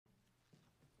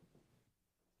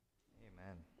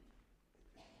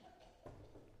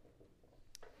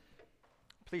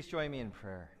Please join me in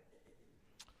prayer.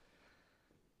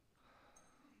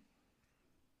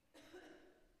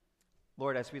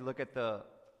 Lord, as we look at the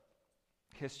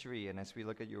history and as we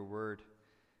look at your word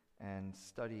and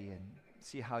study and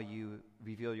see how you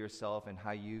reveal yourself and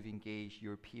how you've engaged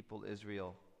your people,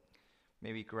 Israel,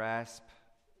 may we grasp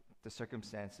the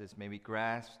circumstances, may we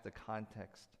grasp the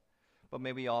context, but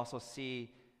may we also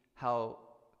see how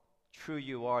true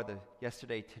you are the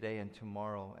yesterday, today, and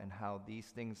tomorrow, and how these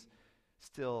things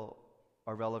still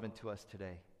are relevant to us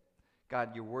today.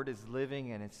 God, your word is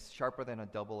living and it's sharper than a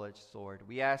double-edged sword.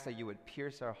 We ask that you would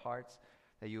pierce our hearts,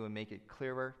 that you would make it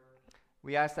clearer.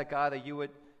 We ask that, God, that you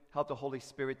would help the Holy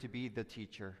Spirit to be the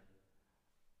teacher.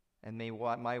 And may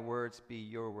my words be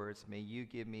your words. May you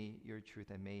give me your truth,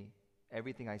 and may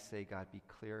everything I say, God, be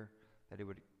clear, that it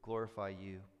would glorify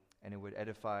you and it would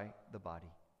edify the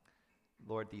body.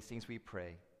 Lord, these things we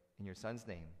pray in your Son's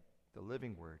name, the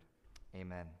living word.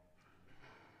 Amen.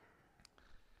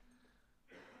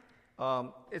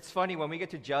 It's funny, when we get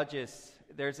to Judges,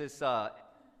 there's this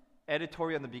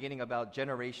editorial in the beginning about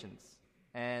generations.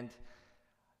 And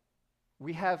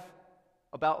we have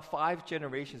about 5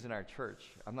 generations in our church.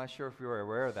 I'm not sure if you were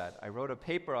aware of that. I wrote a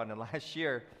paper on it last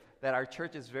year that our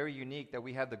church is very unique, that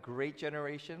we have the great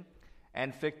generation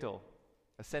and fictal,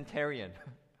 a centenarian.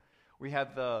 We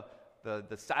have the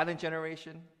silent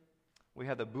generation. We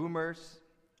have the boomers.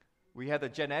 We have the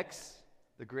Gen X,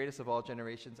 the greatest of all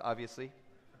generations, obviously.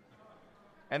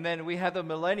 And then we have the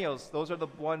millennials. Those are the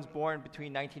ones born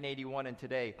between 1981 and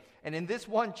today. And in this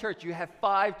one church, you have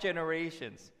 5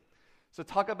 generations. So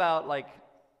talk about like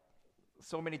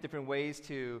so many different ways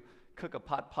to cook a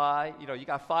pot pie. You know, you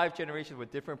got 5 generations with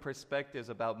different perspectives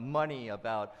about money,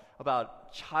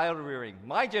 about child rearing.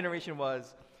 My generation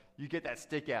was, you get that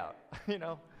stick out, you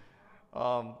know.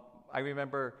 I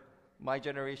remember my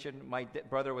generation, my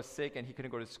brother was sick and he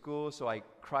couldn't go to school, so I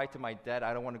cried to my dad,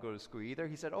 I don't want to go to school either.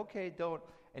 He said, okay, don't.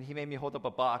 And he made me hold up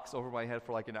a box over my head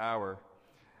for like an hour.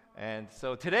 And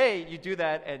so today, you do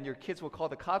that and your kids will call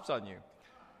the cops on you.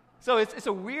 So it's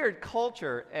a weird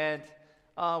culture. And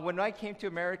when I came to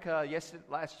America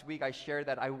last week, I shared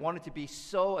that I wanted to be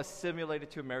so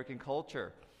assimilated to American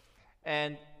culture.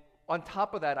 And on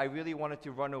top of that, I really wanted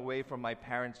to run away from my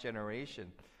parents'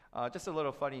 generation. Just a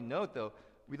little funny note, though.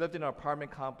 We lived in an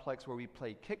apartment complex where we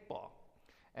played kickball.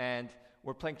 And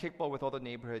we're playing kickball with all the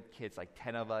neighborhood kids, like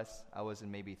 10 of us. I was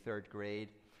in maybe 3rd grade.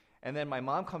 And then my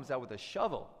mom comes out with a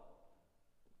shovel.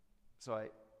 So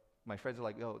my friends are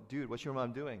like, yo, dude, what's your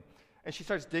mom doing? And she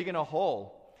starts digging a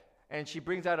hole. And she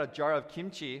brings out a jar of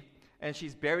kimchi. And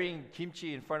she's burying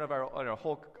kimchi in front of our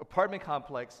whole apartment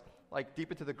complex, like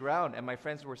deep into the ground. And my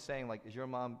friends were saying, like, is your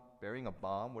mom burying a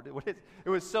bomb? What is? It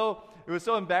was so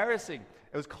embarrassing.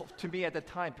 It was to me at the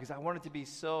time because I wanted to be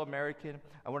so American.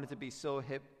 I wanted to be so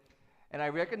hip. And I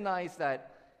recognized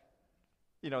that,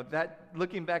 you know, that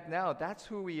looking back now, that's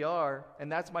who we are,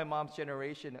 and that's my mom's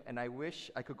generation. And I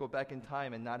wish I could go back in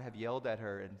time and not have yelled at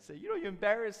her and say, you know, you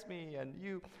embarrassed me and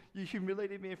you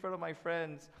humiliated me in front of my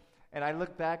friends. And I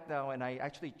look back now and I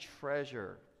actually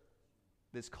treasure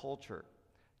this culture,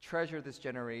 treasure this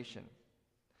generation.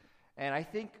 And I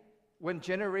think when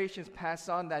generations pass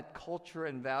on that culture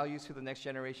and values to the next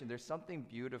generation, there's something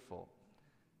beautiful.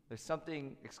 There's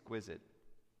something exquisite.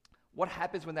 What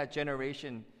happens when that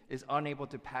generation is unable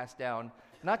to pass down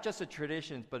not just the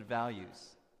traditions, but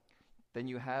values? Then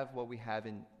you have what we have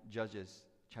in Judges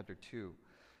chapter 2.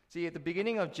 See, at the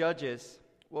beginning of Judges,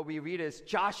 what we read is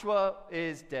Joshua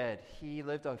is dead. He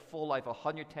lived a full life,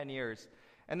 110 years.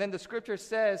 And then the scripture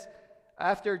says,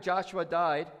 after Joshua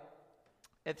died,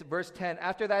 it's verse 10,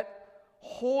 after that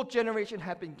whole generation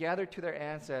had been gathered to their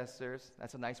ancestors,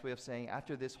 that's a nice way of saying,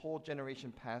 after this whole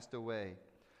generation passed away,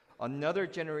 another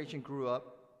generation grew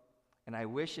up, and I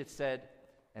wish it said,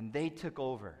 and they took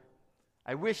over.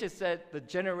 I wish it said the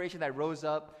generation that rose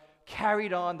up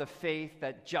carried on the faith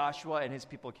that Joshua and his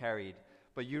people carried.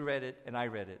 But you read it, and I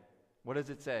read it. What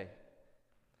does it say?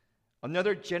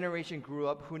 Another generation grew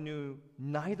up who knew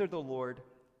neither the Lord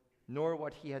nor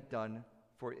what he had done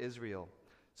for Israel.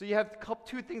 So you have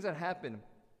 2 things that happen.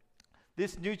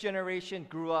 This new generation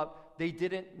grew up, they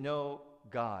didn't know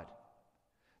God.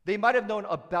 They might have known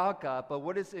about God, but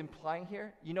what is implying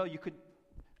here? You know,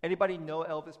 anybody know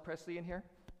Elvis Presley in here?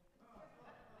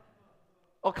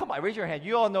 Oh, come on, raise your hand.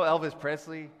 You all know Elvis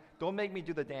Presley. Don't make me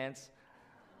do the dance.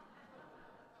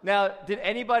 Now, did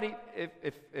anybody,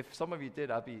 if some of you did,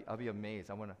 I'll be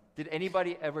amazed. Did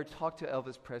anybody ever talk to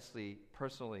Elvis Presley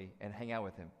personally and hang out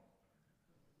with him?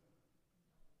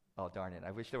 Oh, darn it. I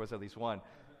wish there was at least one.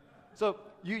 So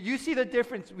you see the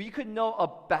difference. We could know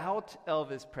about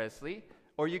Elvis Presley,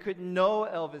 or you could know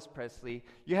Elvis Presley.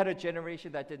 You had a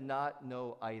generation that did not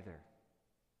know either.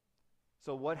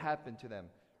 So what happened to them?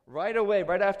 Right away,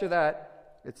 right after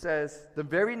that, it says, the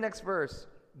very next verse,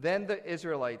 then the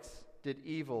Israelites did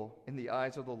evil in the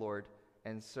eyes of the Lord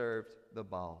and served the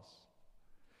Baals.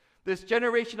 This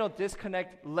generational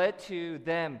disconnect led to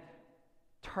them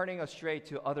turning astray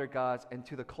to other gods and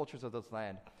to the cultures of this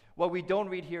land. What we don't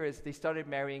read here is they started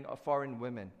marrying foreign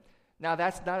women. Now,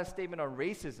 that's not a statement on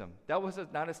racism. That was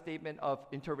not a statement of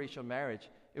interracial marriage.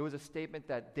 It was a statement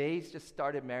that they just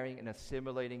started marrying and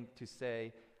assimilating to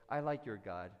say, I like your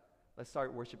God. Let's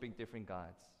start worshiping different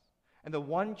gods. And the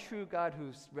one true God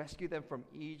who's rescued them from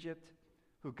Egypt,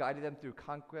 who guided them through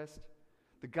conquest,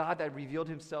 the God that revealed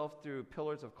himself through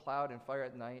pillars of cloud and fire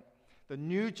at night, the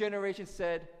new generation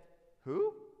said,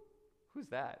 who? Who's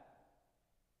that?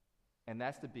 And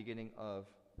that's the beginning of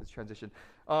this transition.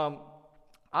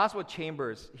 Oswald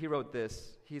Chambers, he wrote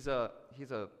this. His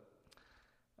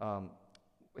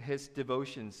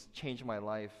devotions changed my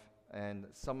life, and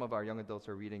some of our young adults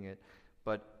are reading it.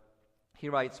 But he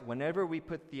writes, whenever we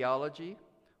put theology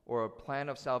or a plan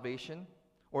of salvation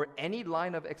or any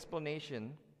line of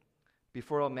explanation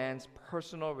before a man's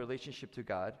personal relationship to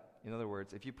God, in other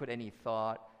words, if you put any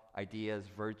thought, ideas,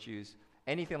 virtues,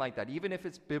 anything like that, even if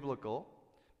it's biblical,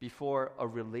 before a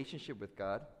relationship with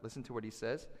God, listen to what he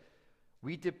says,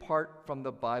 we depart from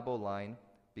the Bible line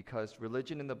because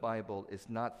religion in the Bible is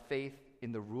not faith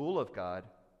in the rule of God,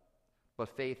 but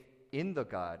faith in the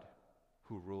God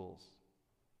who rules.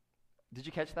 Did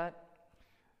you catch that?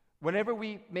 Whenever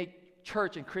we make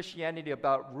church and Christianity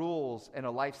about rules and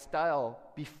a lifestyle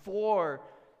before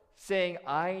saying,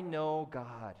 I know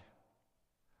God,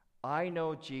 I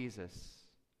know Jesus,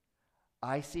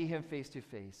 I see him face to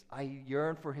face, I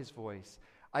yearn for his voice,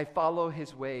 I follow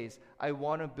his ways, I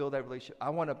want to build that relationship, I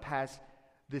want to pass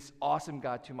this awesome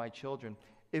God to my children.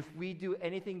 If we do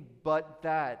anything but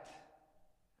that,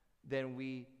 then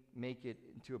we make it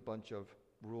into a bunch of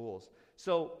rules.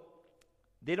 So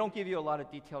they don't give you a lot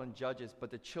of detail in Judges,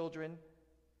 but the children,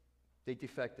 they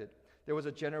defected. There was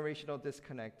a generational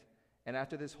disconnect, and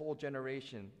after this whole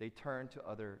generation, they turned to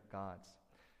other gods.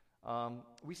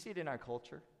 We see it in our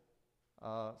culture.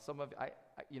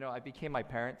 I became my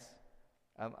parents.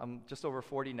 I'm just over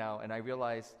 40 now, and I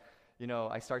realized,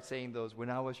 I start saying those,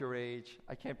 when I was your age.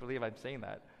 I can't believe I'm saying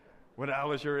that. When I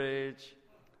was your age,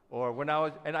 or when I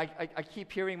was, and I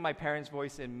keep hearing my parents'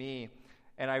 voice in me,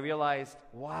 and I realized,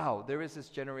 wow, there is this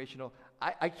generational,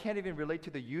 I can't even relate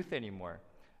to the youth anymore.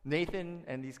 Nathan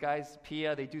and these guys,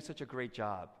 Pia, they do such a great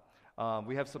job.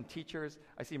 We have some teachers.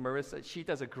 I see Marissa, she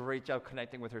does a great job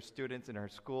connecting with her students in her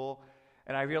school,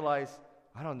 and I realized,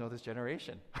 I don't know this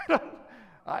generation.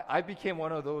 I became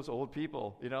one of those old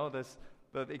people,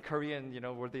 the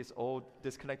Korean, we're this old,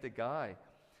 disconnected guy.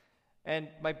 And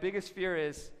my biggest fear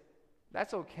is,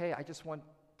 that's okay. I just want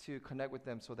to connect with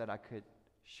them so that I could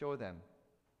show them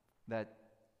that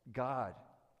God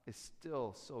is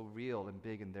still so real and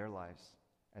big in their lives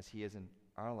as he is in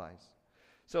our lives.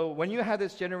 So when you have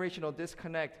this generational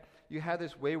disconnect, you have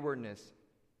this waywardness,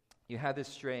 you have this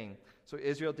straying. So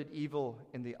Israel did evil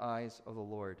in the eyes of the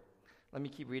Lord. Let me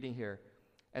keep reading here.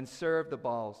 And served the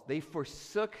Baals. They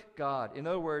forsook God. In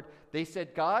other words, they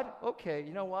said, God, okay,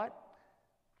 you know what?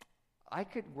 I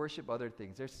could worship other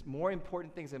things. There's more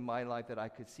important things in my life that I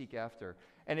could seek after.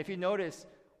 And if you notice,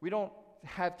 we don't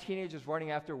have teenagers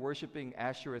running after worshiping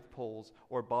Ashereth poles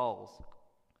or Baals.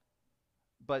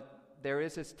 But there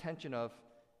is this tension of,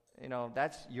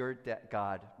 that's your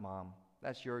God, Mom.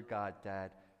 That's your God,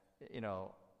 Dad.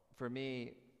 For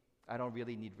me, I don't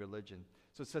really need religion.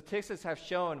 So statistics have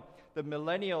shown the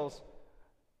millennials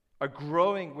are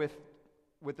growing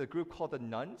with a group called the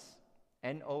Nones,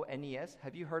 N-O-N-E-S.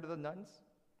 Have you heard of the Nones?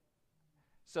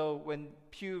 So when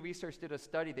Pew Research did a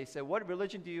study, they said, what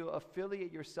religion do you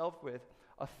affiliate yourself with?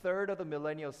 A third of the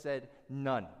millennials said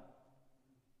none.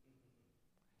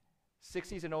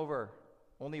 60s and over,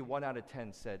 only 1 out of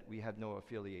 10 said we have no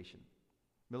affiliation.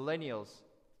 Millennials,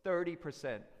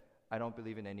 30%, I don't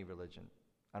believe in any religion.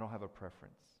 I don't have a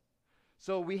preference.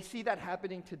 So we see that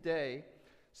happening today.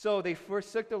 So they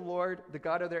forsook the Lord, the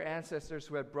God of their ancestors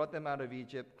who had brought them out of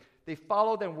Egypt. They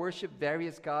followed and worshiped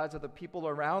various gods of the people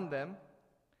around them.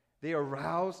 They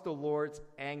aroused the Lord's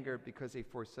anger because they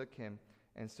forsook him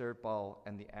and served Baal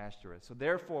and the Ashtoreth. So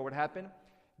therefore, what happened?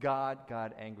 God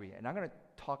got angry. And I'm going to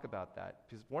talk about that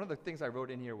because one of the things I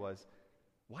wrote in here was,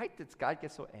 why did God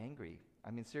get so angry? I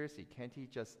mean, seriously, can't he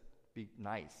just be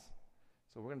nice?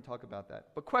 So we're going to talk about that.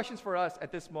 But questions for us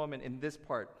at this moment in this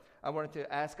part, I wanted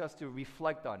to ask us to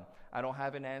reflect on. I don't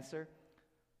have an answer.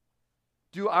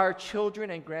 Do our children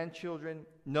and grandchildren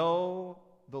know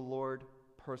the Lord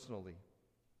personally?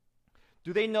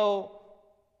 Do they know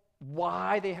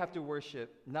why they have to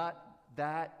worship, not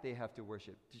that they have to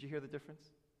worship? Did you hear the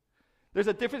difference? There's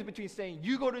a difference between saying,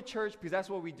 you go to church because that's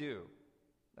what we do.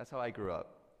 That's how I grew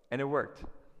up. And it worked.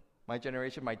 My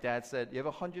generation, my dad said, you have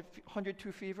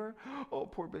 102 fever? Oh,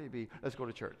 poor baby. Let's go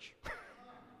to church.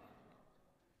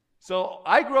 So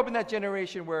I grew up in that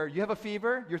generation where you have a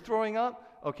fever, you're throwing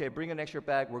up, okay, bring an extra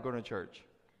bag, we're going to church.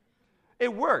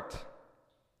 It worked,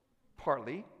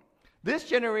 partly. This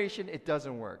generation, it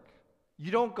doesn't work.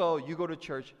 You don't go, you go to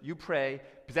church, you pray,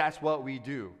 because that's what we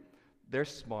do. They're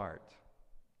smart.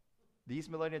 These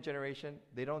millennial generation,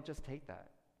 they don't just take that.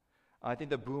 I think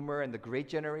the boomer and the great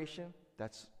generation,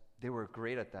 they were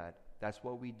great at that. That's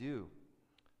what we do.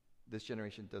 This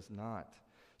generation does not.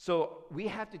 So we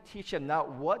have to teach them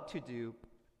not what to do,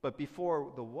 but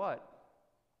before the what,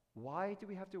 why do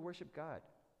we have to worship God?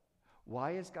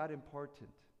 Why is God important?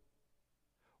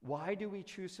 Why do we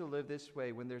choose to live this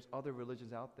way when there's other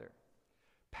religions out there?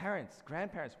 Parents,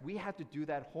 grandparents, we have to do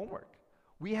that homework.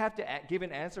 We have to give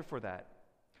an answer for that.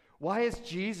 Why is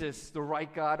Jesus the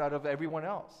right God out of everyone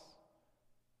else?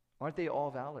 Aren't they all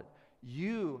valid?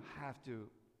 You have to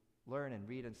learn and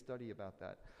read and study about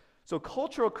that. So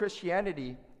cultural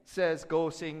Christianity says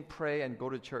go sing, pray, and go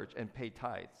to church and pay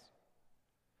tithes.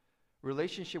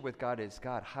 Relationship with God is,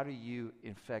 God, how do you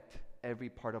infect every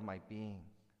part of my being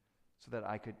so that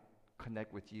I could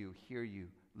connect with you, hear you,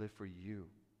 live for you?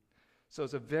 So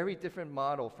it's a very different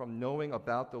model from knowing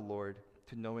about the Lord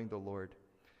to knowing the Lord.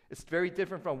 It's very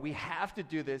different from we have to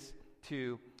do this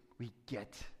to we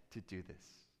get to do this.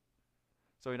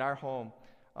 So in our home,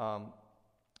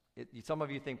 some of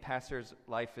you think pastor's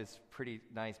life is pretty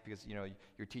nice because,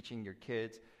 you're teaching your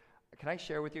kids. Can I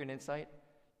share with you an insight?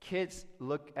 Kids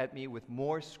look at me with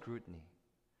more scrutiny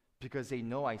because they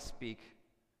know I speak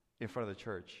in front of the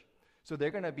church. So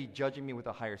they're going to be judging me with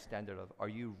a higher standard of, are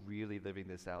you really living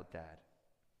this out, Dad?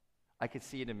 I could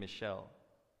see it in Michelle.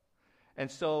 And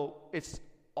so it's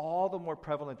all the more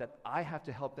prevalent that I have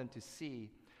to help them to see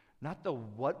not the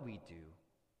what we do,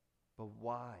 but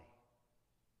why.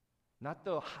 Not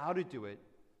the how to do it,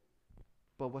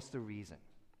 but what's the reason.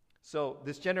 So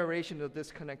this generation of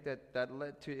disconnect that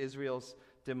led to Israel's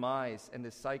demise and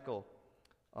this cycle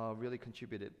really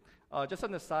contributed. Just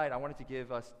on the side, I wanted to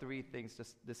give us 3 things.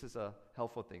 This is a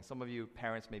helpful thing. Some of you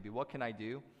parents maybe, what can I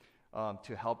do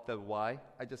to help the why?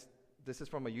 This is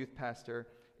from a youth pastor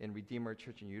in Redeemer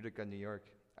Church in Utica, New York.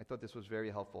 I thought this was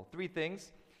very helpful. 3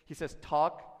 things. He says,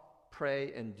 talk,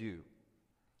 pray, and do.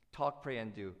 Talk, pray,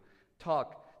 and do.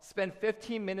 Talk. Spend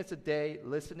 15 minutes a day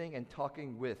listening and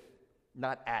talking with,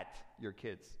 not at, your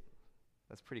kids.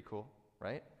 That's pretty cool,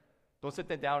 right? Don't sit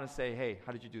them down and say, hey,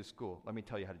 how did you do school? Let me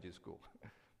tell you how to do school.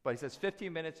 But he says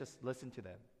 15 minutes, just listen to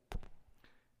them.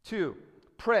 2,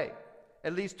 pray.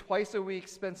 At least twice a week,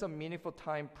 spend some meaningful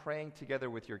time praying together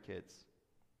with your kids.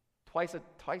 Twice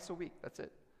a week, that's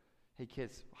it. Hey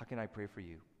kids, how can I pray for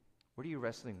you? What are you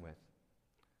wrestling with?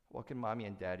 What can mommy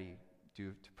and daddy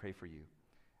do to pray for you?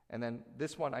 And then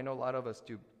this one, I know a lot of us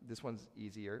do. This one's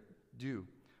easier. Do.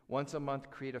 Once a month,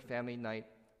 create a family night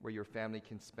where your family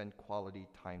can spend quality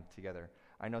time together.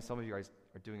 I know some of you guys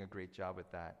are doing a great job with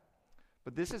that.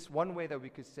 But this is one way that we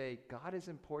could say God is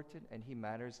important and He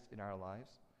matters in our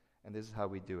lives. And this is how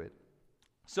we do it.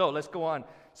 So let's go on.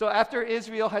 So after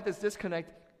Israel had this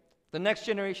disconnect, the next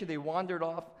generation, they wandered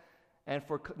off. And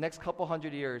for next couple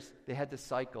hundred years, they had this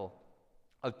cycle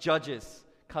of judges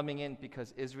coming in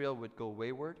because Israel would go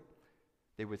wayward,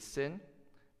 they would sin,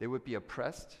 they would be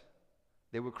oppressed,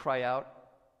 they would cry out,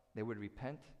 they would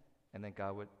repent, and then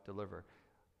God would deliver.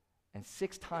 And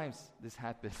 6 times this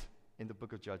happens in the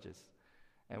book of Judges.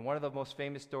 And one of the most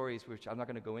famous stories, which I'm not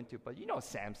going to go into, but you know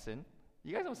Samson.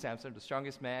 You guys know Samson, the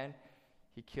strongest man.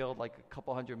 He killed like a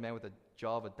couple hundred men with a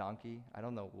jaw of a donkey. I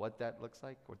don't know what that looks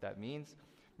like, what that means.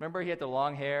 Remember, he had the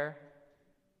long hair,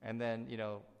 and then,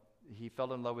 he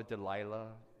fell in love with Delilah.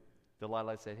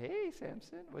 Delilah said, hey,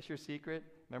 Samson, what's your secret?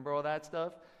 Remember all that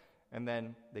stuff? And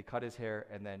then they cut his hair,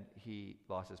 and then he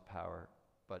lost his power.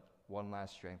 But one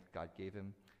last strength God gave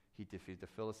him. He defeated the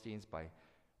Philistines by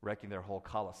wrecking their whole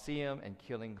Colosseum and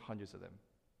killing hundreds of them.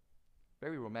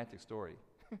 Very romantic story.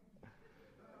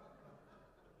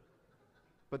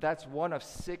 But that's one of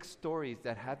 6 stories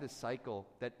that have this cycle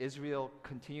that Israel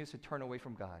continues to turn away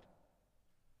from God.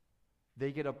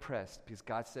 They get oppressed because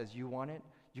God says, you want it,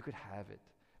 you could have it.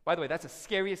 By the way, that's the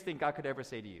scariest thing God could ever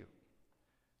say to you.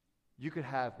 You could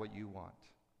have what you want.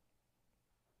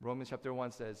 Romans chapter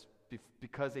 1 says,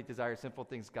 because they desire sinful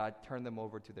things, God turned them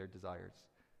over to their desires.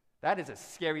 That is a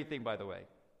scary thing, by the way.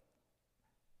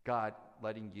 God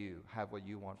letting you have what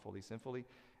you want fully sinfully.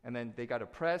 And then they got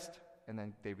oppressed, and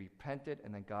then they repented,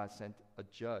 and then God sent a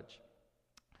judge.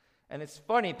 And it's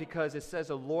funny because it says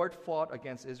the Lord fought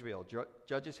against Israel.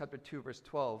 Judges chapter 2, verse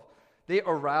 12. They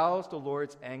aroused the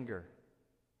Lord's anger.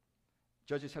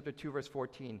 Judges chapter 2, verse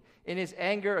 14. In his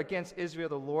anger against Israel,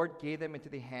 the Lord gave them into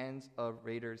the hands of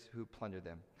raiders who plundered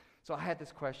them. So I had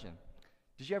this question.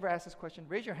 Did you ever ask this question?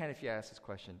 Raise your hand if you asked this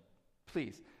question.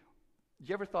 Please.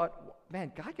 You ever thought,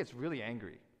 man, God gets really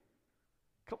angry?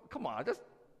 Come on. Just,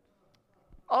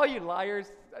 all you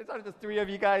liars. I thought the three of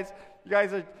you guys. You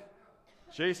guys are,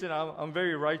 Jason, I'm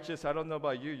very righteous. I don't know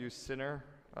about you, you sinner.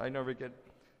 I never get.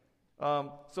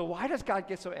 So why does God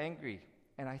get so angry?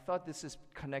 And I thought this is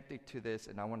connected to this,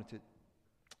 and I wanted to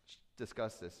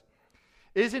discuss this.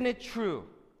 Isn't it true?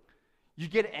 You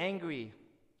get angry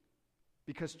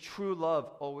because true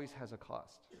love always has a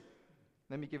cost.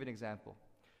 Let me give an example.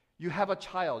 You have a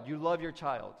child. You love your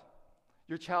child.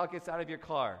 Your child gets out of your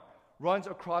car, runs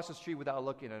across the street without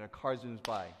looking, and a car zooms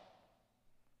by.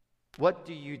 What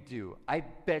do? I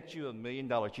bet you $1 million.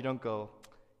 You don't go,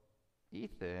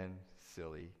 Ethan,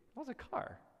 silly. That was a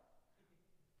car.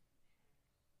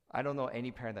 I don't know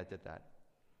any parent that did that.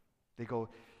 They go,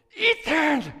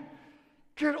 Ethan,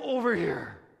 get over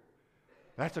here.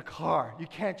 That's a car. You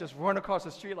can't just run across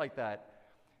the street like that.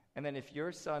 And then if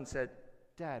your son said,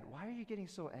 Dad, why are you getting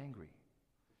so angry?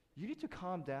 You need to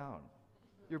calm down.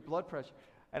 Your blood pressure.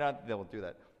 And they won't do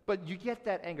that. But you get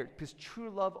that anger because true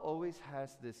love always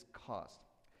has this cost.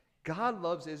 God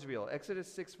loves Israel.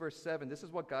 Exodus 6, verse 7. This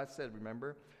is what God said,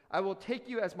 remember? I will take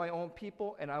you as my own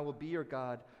people, and I will be your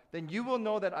God. Then you will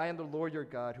know that I am the Lord your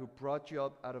God who brought you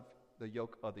up out of the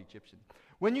yoke of the Egyptians.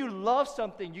 When you love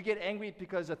something, you get angry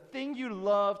because the thing you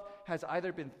loved has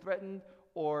either been threatened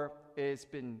or it's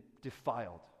been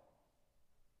defiled.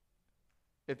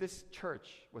 If this church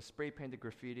was spray painted,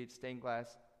 graffitied, stained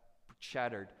glass,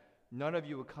 shattered, none of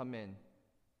you would come in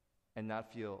and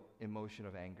not feel emotion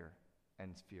of anger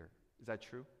and fear. Is that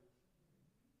true?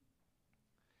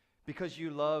 Because you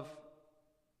love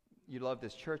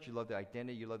this church, you love the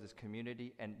identity, you love this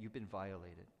community, and you've been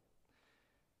violated.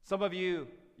 Some of you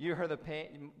heard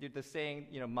the saying,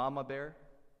 mama bear.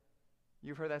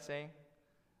 You've heard that saying?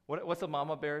 What's a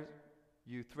mama bear?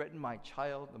 You threaten my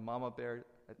child, the mama bear,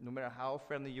 no matter how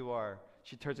friendly you are,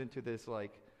 she turns into this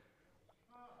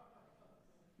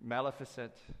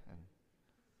maleficent.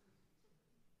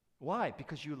 Why?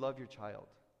 Because you love your child.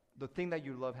 The thing that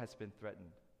you love has been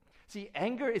threatened. See,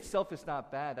 anger itself is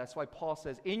not bad. That's why Paul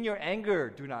says, in your anger,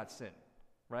 do not sin,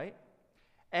 right?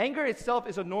 Anger itself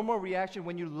is a normal reaction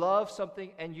when you love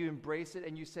something and you embrace it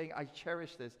and you say, I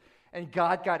cherish this. And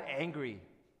God got angry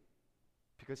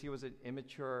because he was an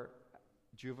immature,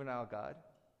 juvenile God?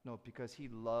 No, because he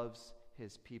loves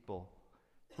his people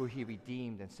who he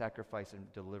redeemed and sacrificed and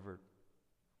delivered.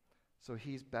 So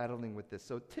he's battling with this.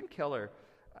 So Tim Keller,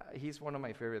 he's one of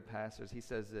my favorite pastors. He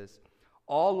says this,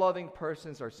 all loving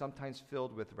persons are sometimes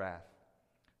filled with wrath,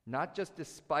 not just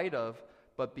despite of,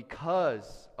 but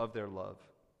because of their love.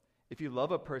 If you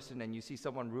love a person and you see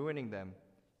someone ruining them,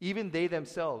 even they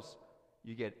themselves,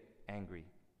 you get angry.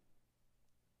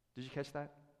 Did you catch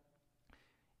that?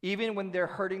 Even when they're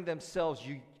hurting themselves,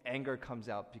 anger comes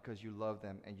out because you love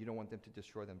them and you don't want them to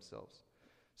destroy themselves.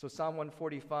 So Psalm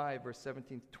 145, verse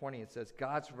 17 to 20, it says,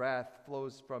 God's wrath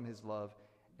flows from his love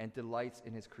and delights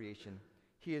in his creation.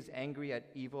 He is angry at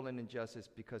evil and injustice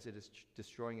because it is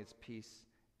destroying its peace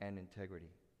and integrity.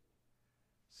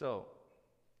 So,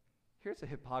 here's the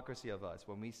hypocrisy of us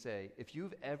when we say, if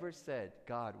you've ever said,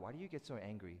 God, why do you get so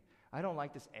angry? I don't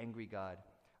like this angry God.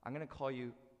 I'm going to call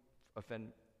you, offend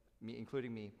me,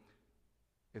 including me.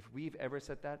 If we've ever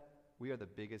said that, we are the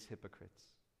biggest hypocrites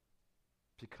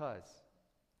because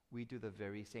we do the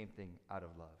very same thing out of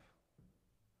love.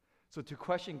 So to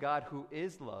question God, who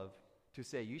is love, to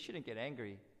say you shouldn't get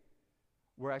angry,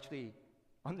 we're actually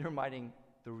undermining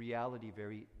the reality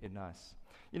very in us.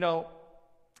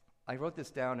 I wrote this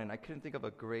down and I couldn't think of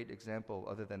a great example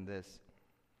other than this.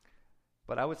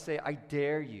 But I would say, I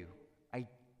dare you, I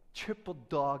triple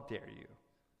dog dare you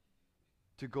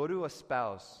to go to a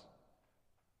spouse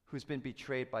who's been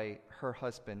betrayed by her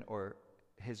husband or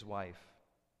his wife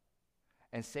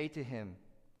and say to him,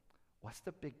 what's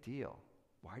the big deal?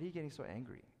 Why are you getting so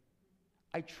angry?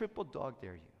 I triple dog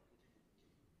dare you.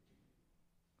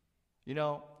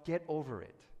 Get over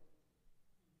it.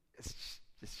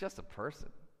 It's just a person.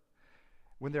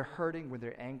 When they're hurting, when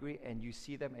they're angry, and you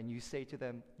see them and you say to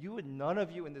them, none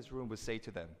of you in this room would say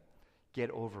to them,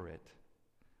 get over it.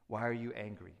 Why are you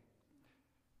angry?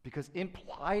 Because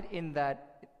implied in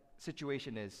that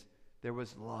situation is there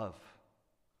was love,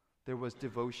 there was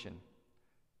devotion,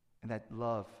 and that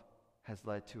love has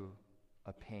led to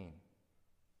a pain.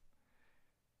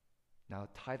 Now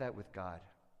tie that with God.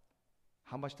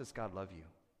 How much does God love you?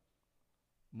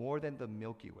 More than the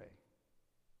Milky Way.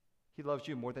 He loves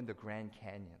you more than the Grand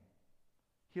Canyon.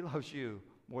 He loves you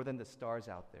more than the stars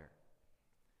out there.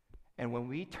 And when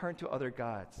we turn to other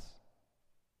gods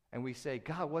and we say,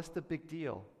 God, what's the big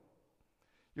deal?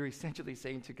 You're essentially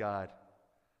saying to God,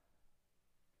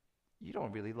 you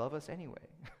don't really love us anyway.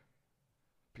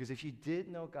 Because if you did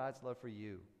know God's love for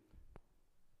you,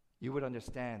 you would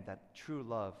understand that true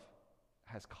love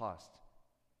has cost.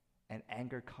 And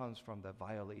anger comes from the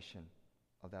violation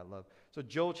of that love. So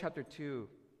Joel chapter 2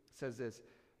 says this,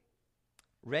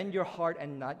 rend your heart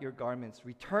and not your garments.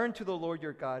 Return to the Lord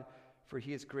your God, for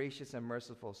he is gracious and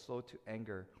merciful, slow to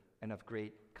anger, and of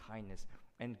great kindness.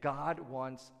 And God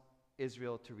wants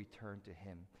Israel to return to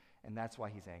him. And that's why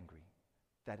he's angry.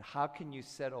 That how can you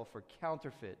settle for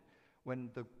counterfeit when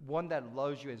the one that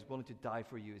loves you and is willing to die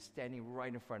for you is standing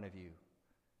right in front of you?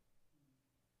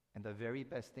 And the very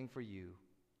best thing for you,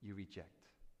 you reject.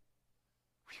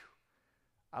 Whew.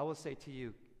 I will say to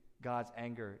you, God's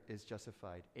anger is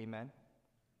justified. Amen?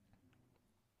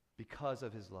 Because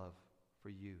of his love for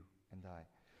you and I.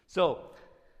 So,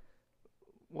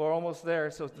 we're almost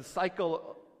there. So the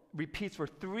cycle repeats for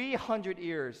 300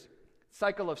 years.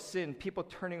 Cycle of sin, people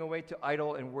turning away to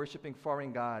idol and worshiping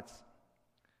foreign gods.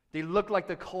 They look like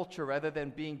the culture rather than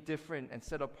being different and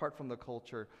set apart from the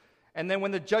culture. And then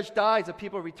when the judge dies, the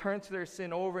people return to their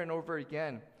sin over and over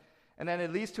again. And then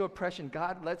it leads to oppression.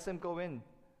 God lets them go in.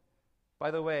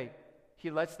 By the way,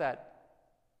 he lets that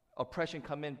oppression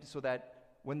come in so that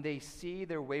when they see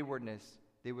their waywardness,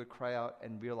 they would cry out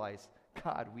and realize,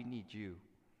 God, we need you.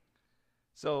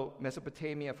 So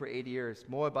Mesopotamia for 80 years,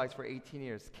 Moabites for 18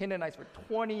 years, Canaanites for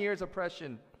 20 years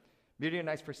oppression,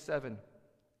 Midianites for 7,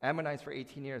 Ammonites for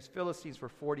 18 years, Philistines for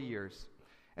 40 years.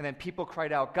 And then people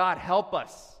cried out, God, help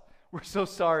us. We're so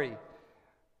sorry.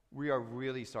 We are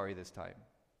really sorry this time.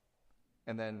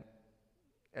 And then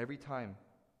every time,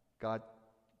 God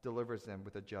delivers them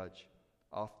with a judge,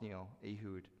 Othniel,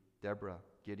 Ehud, Deborah,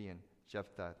 Gideon,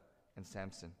 Jephthah, and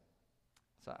Samson.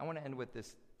 So I want to end with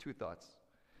this two thoughts.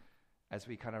 As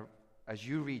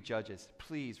you read Judges,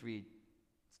 please read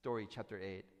Story chapter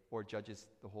 8 or Judges,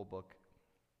 the whole book.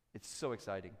 It's so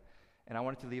exciting. And I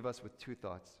wanted to leave us with two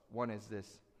thoughts. One is this.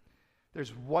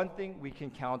 There's one thing we can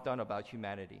count on about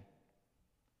humanity.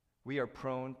 We are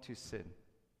prone to sin.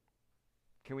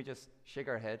 Can we just shake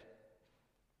our head?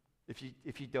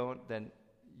 If you don't, then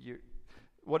you.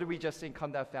 What did we just sing?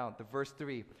 Come thou fount. The verse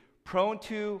 3. Prone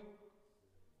to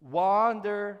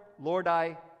wander, Lord,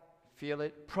 I feel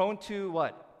it. Prone to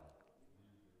what?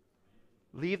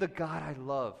 Leave the God I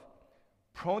love.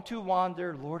 Prone to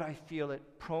wander, Lord, I feel it.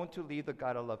 Prone to leave the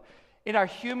God I love. In our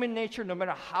human nature, no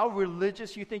matter how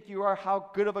religious you think you are, how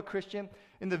good of a Christian,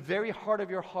 in the very heart of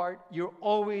your heart, you're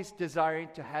always desiring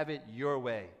to have it your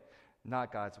way,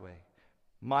 not God's way.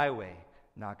 My way,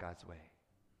 not God's way.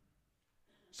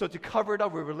 So to cover it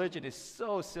up with religion is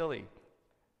so silly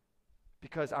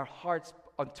because our hearts,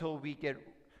 until we get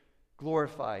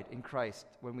glorified in Christ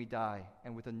when we die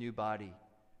and with a new body,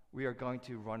 we are going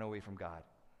to run away from God.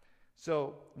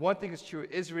 So one thing is true,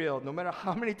 Israel, no matter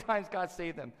how many times God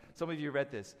saved them, some of you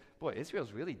read this, boy,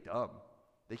 Israel's really dumb.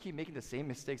 They keep making the same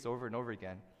mistakes over and over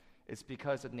again. It's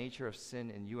because the nature of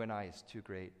sin in you and I is too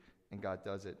great, and God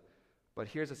does it. But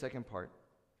here's the second part.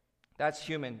 That's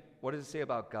human. What does it say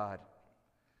about God?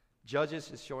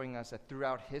 Judges is showing us that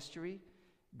throughout history,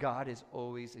 God is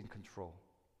always in control.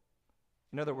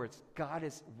 In other words, God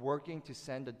is working to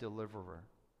send a deliverer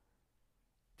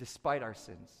despite our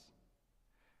sins.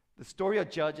 The story of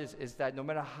Judges is that no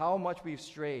matter how much we've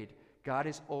strayed, God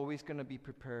is always going to be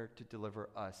prepared to deliver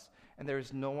us. And there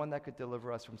is no one that could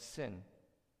deliver us from sin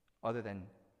other than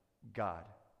God.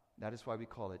 That is why we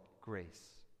call it grace.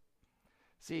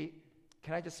 See,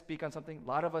 can I just speak on something? A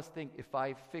lot of us think if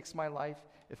I fix my life,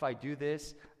 if I do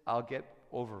this, I'll get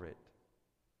over it.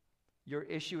 Your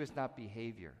issue is not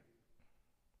behavior.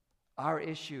 Our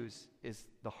issues is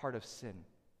the heart of sin.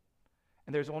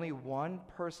 And there's only one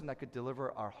person that could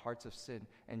deliver our hearts of sin.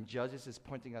 And Judges is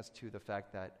pointing us to the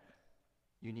fact that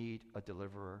you need a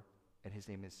deliverer, and his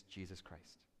name is Jesus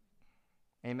Christ.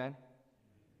 Amen?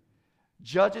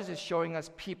 Judges is showing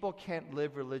us people can't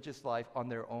live religious life on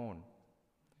their own.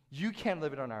 You can't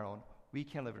live it on our own. We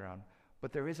can't live it on our own.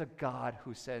 But there is a God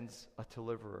who sends a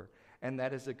deliverer, and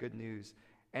that is the good news.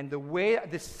 And the way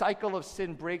this cycle of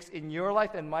sin breaks in your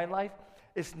life and my life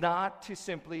is not to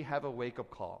simply have a wake-up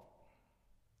call.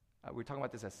 We were talking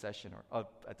about this at session or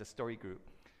at the story group.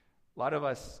 A lot of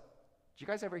us, did you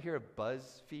guys ever hear of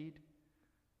BuzzFeed?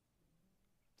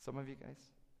 Some of you guys?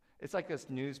 It's like this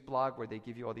news blog where they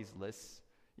give you all these lists,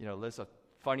 lists of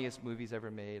funniest movies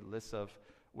ever made, lists of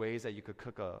ways that you could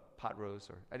cook a pot roast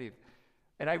or any.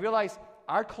 And I realized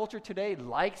our culture today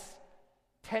likes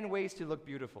 10 ways to look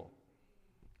beautiful.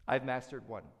 I've mastered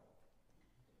one.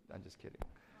 I'm just kidding.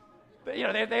 But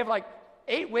they have like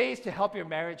 8 ways to help your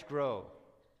marriage grow.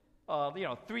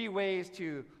 3 ways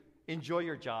to enjoy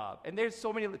your job. And there's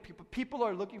so many people. People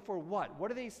are looking for what?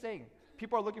 What are they saying?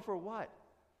 People are looking for what?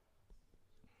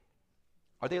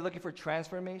 Are they looking for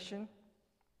transformation?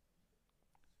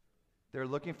 They're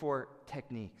looking for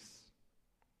techniques.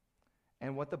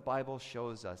 And what the Bible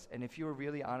shows us, and if you're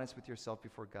really honest with yourself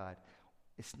before God,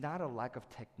 it's not a lack of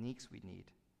techniques we need.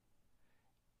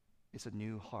 It's a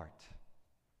new heart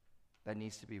that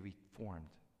needs to be reformed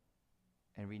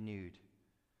and renewed.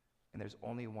 And there's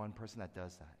only one person that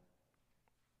does that,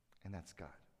 and that's God.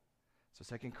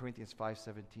 So 2 Corinthians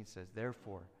 5:17 says,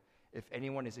 therefore, if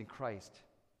anyone is in Christ,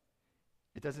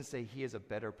 it doesn't say he is a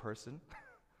better person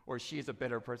or she is a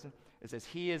better person. It says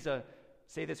he is a,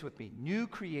 say this with me, new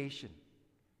creation.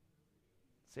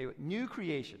 Say it, new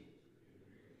creation.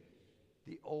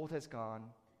 The old has gone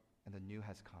and the new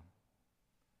has come.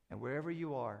 And wherever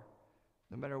you are,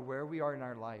 no matter where we are in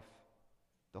our life,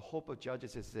 the hope of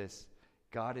Judges is this: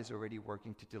 God is already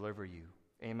working to deliver you.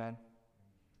 Amen?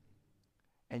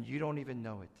 And you don't even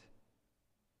know it.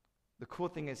 The cool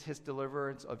thing is his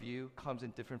deliverance of you comes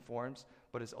in different forms,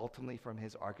 but is ultimately from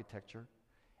his architecture.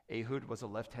 Ehud was a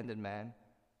left-handed man.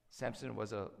 Samson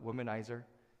was a womanizer.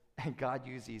 And God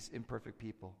used these imperfect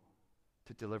people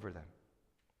to deliver them,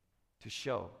 to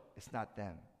show it's not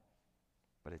them,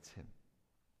 but it's him.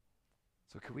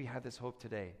 So could we have this hope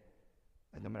today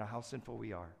that no matter how sinful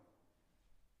we are,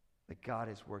 that God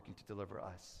is working to deliver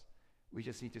us? We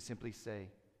just need to simply say,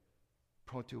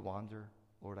 prone to wander,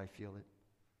 Lord, I feel it.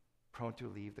 Prone to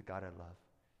leave the God I love.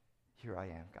 Here I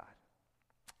am, God.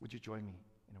 Would you join me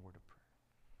in a word of prayer?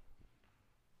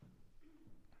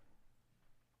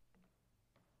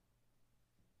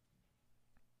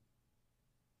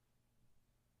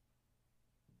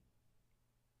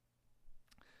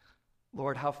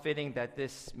 Lord, how fitting that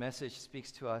this message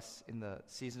speaks to us in the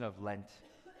season of Lent,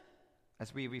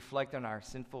 as we reflect on our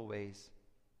sinful ways,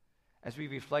 as we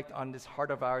reflect on this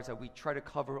heart of ours that we try to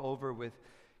cover over with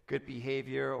good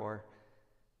behavior or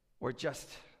just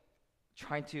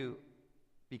trying to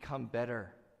become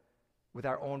better with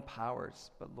our own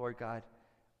powers. But Lord God,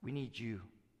 we need you.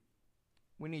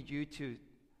 We need you to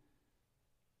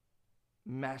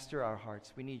master our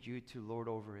hearts. We need you to lord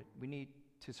over it. We need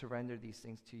to surrender these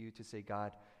things to you, to say,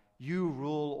 God, you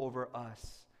rule over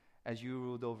us as you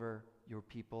ruled over your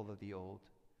people of the old.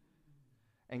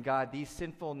 And God, these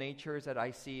sinful natures that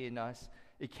I see in us,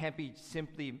 it can't be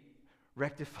simply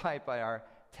rectified by our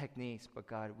techniques, but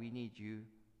God, we need you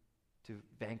to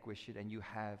vanquish it, and you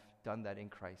have done that in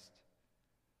Christ.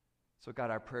 So God,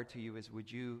 our prayer to you is,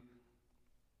 would you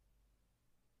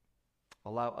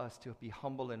allow us to be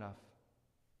humble enough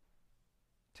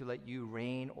to let you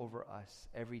reign over us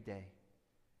every day,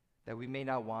 that we may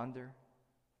not wander,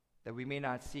 that we may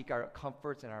not seek our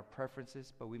comforts and our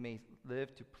preferences, but we may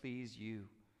live to please you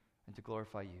and to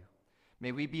glorify you.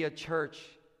 May we be a church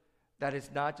that is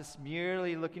not just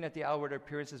merely looking at the outward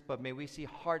appearances, but may we see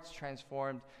hearts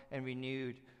transformed and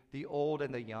renewed, the old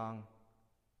and the young.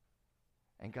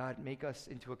 And God, make us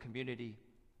into a community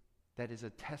that is a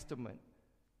testament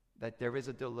that there is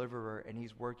a deliverer, and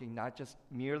he's working not just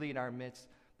merely in our midst,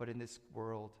 but in this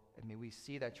world. And may we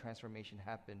see that transformation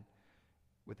happen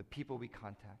with the people we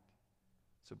contact.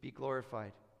 So be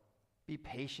glorified, be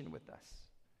patient with us,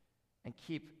 and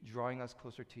keep drawing us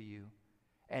closer to you.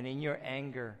 And in your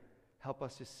anger, help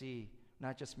us to see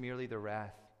not just merely the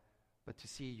wrath, but to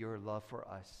see your love for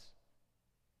us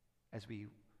as we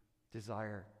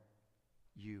desire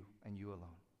you and you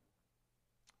alone.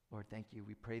 Lord, thank you.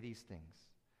 We pray these things.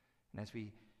 And as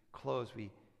we close,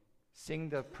 we sing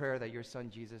the prayer that your son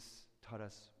Jesus taught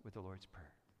us with the Lord's Prayer.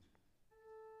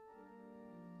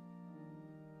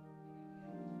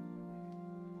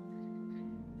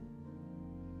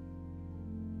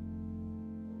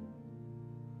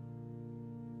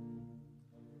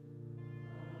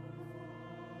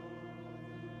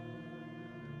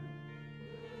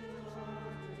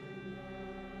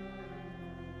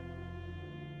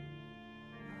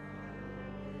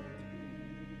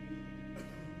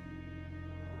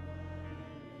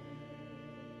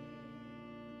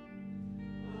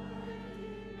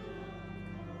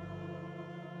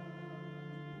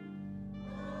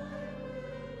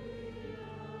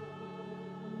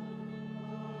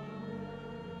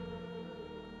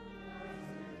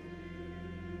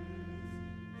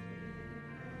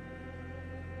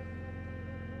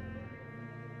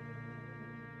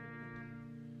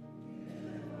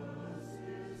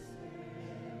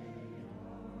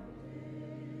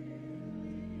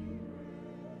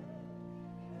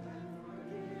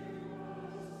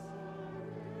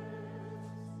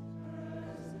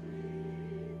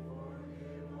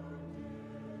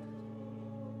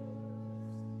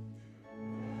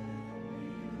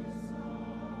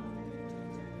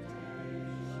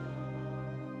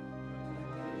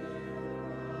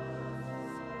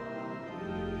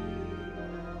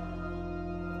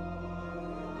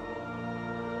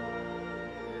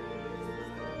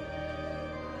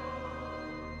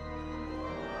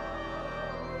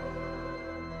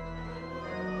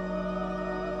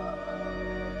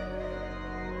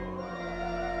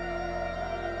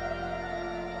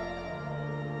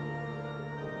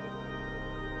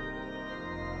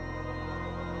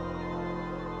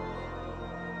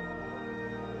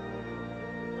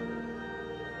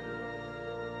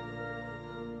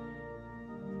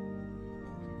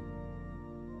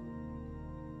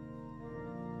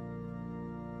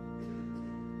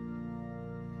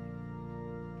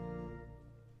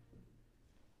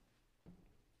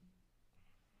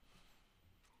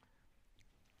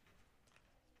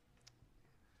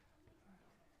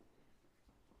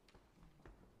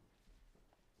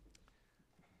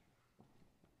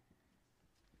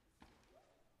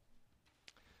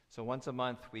 So once a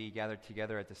month, we gather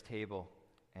together at this table,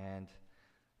 and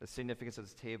the significance of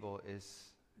this table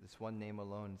is this one name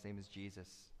alone. His name is Jesus,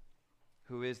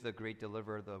 who is the great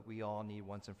deliverer that we all need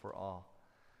once and for all.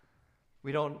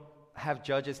 We don't have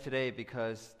judges today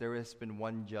because there has been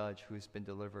one judge who has been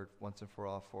delivered once and for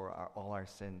all for all our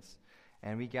sins.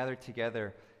 And we gather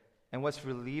together. And what's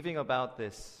relieving about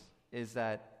this is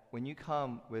that when you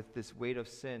come with this weight of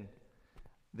sin,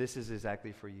 this is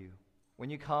exactly for you. When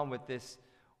you come with this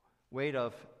weight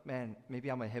of, man, maybe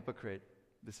I'm a hypocrite,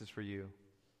 this is for you.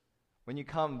 When you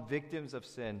come victims of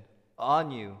sin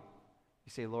on you, you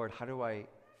say, Lord, how do I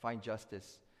find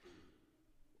justice?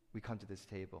 We come to this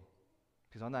table.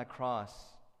 Because on that cross,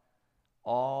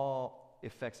 all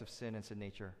effects of sin and sin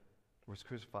nature was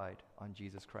crucified on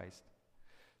Jesus Christ.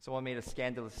 Someone made a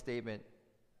scandalous statement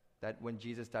that when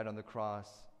Jesus died on the cross,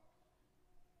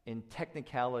 in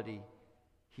technicality,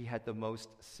 he had the most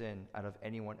sin out of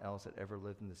anyone else that ever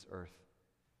lived in this earth,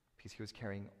 because he was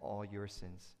carrying all your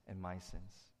sins and my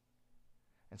sins.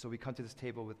 And so we come to this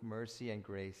table with mercy and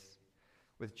grace,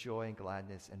 with joy and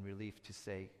gladness and relief to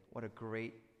say, what a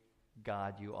great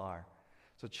God you are.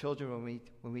 So children,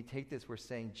 when we take this, we're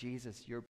saying, Jesus, you're